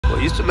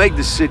What used to make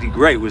this city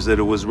great was that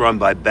it was run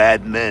by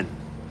bad men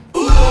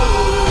who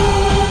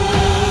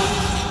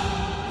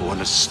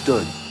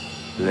understood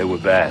that they were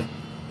bad.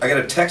 I got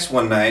a text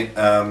one night.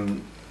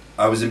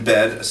 I was in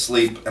bed,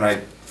 asleep, and I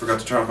forgot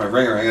to turn off my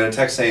ringer. I got a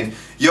text saying,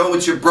 "Yo,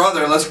 it's your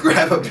brother, let's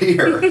grab a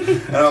beer."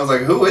 And I was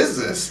like, who is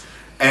this?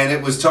 And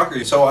it was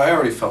Tucker. So I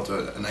already felt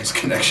a nice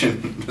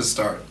connection to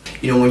start.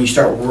 You know, when you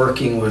start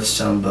working with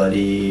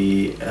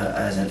somebody,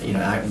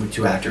 with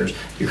two actors,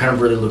 you're kind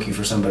of really looking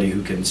for somebody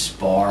who can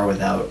spar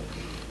without,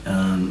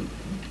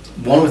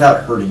 one,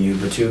 without hurting you,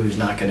 but two, who's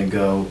not going to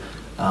go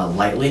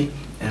lightly.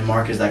 And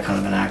Mark is that kind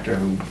of an actor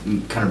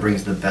who kind of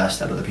brings the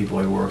best out of the people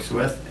he works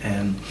with.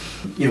 And,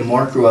 you know,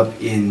 Mark grew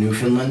up in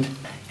Newfoundland,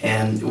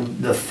 and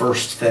the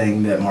first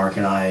thing that Mark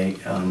and I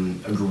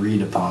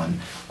agreed upon,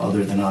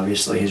 other than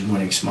obviously his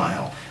winning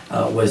smile,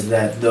 was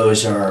that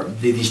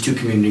these two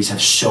communities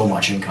have so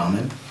much in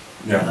common.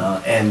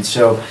 Yeah. And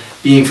so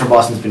being from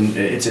Boston's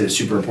it's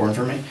super important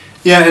for me.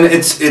 Yeah, and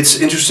it's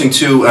interesting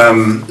too.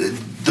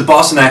 The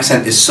Boston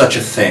accent is such a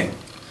thing.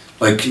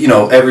 Like, you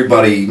know,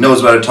 everybody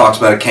knows about it, talks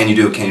about it. Can you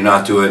do it? Can you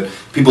not do it?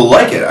 People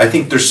like it. I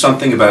think there's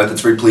something about it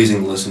that's very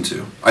pleasing to listen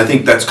to. I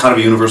think that's kind of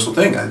a universal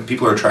thing.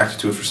 People are attracted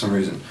to it for some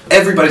reason.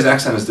 Everybody's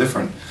accent is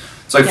different.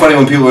 It's like funny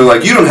when people are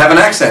like, "You don't have an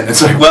accent."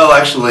 It's like, well,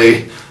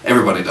 actually,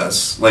 everybody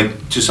does,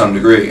 like to some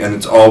degree, and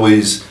it's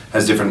always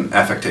has different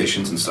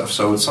affectations and stuff.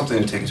 So it's something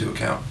to take into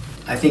account.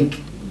 I think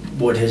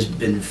what has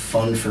been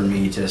fun for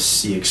me to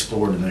see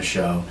explored in the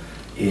show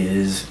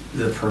is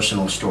the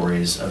personal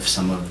stories of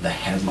some of the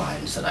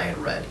headlines that I had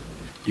read.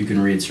 You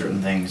can read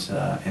certain things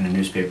in a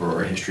newspaper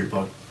or a history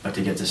book, but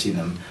to get to see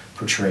them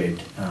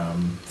portrayed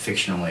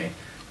fictionally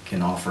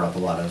can offer up a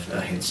lot of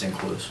hints and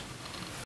clues.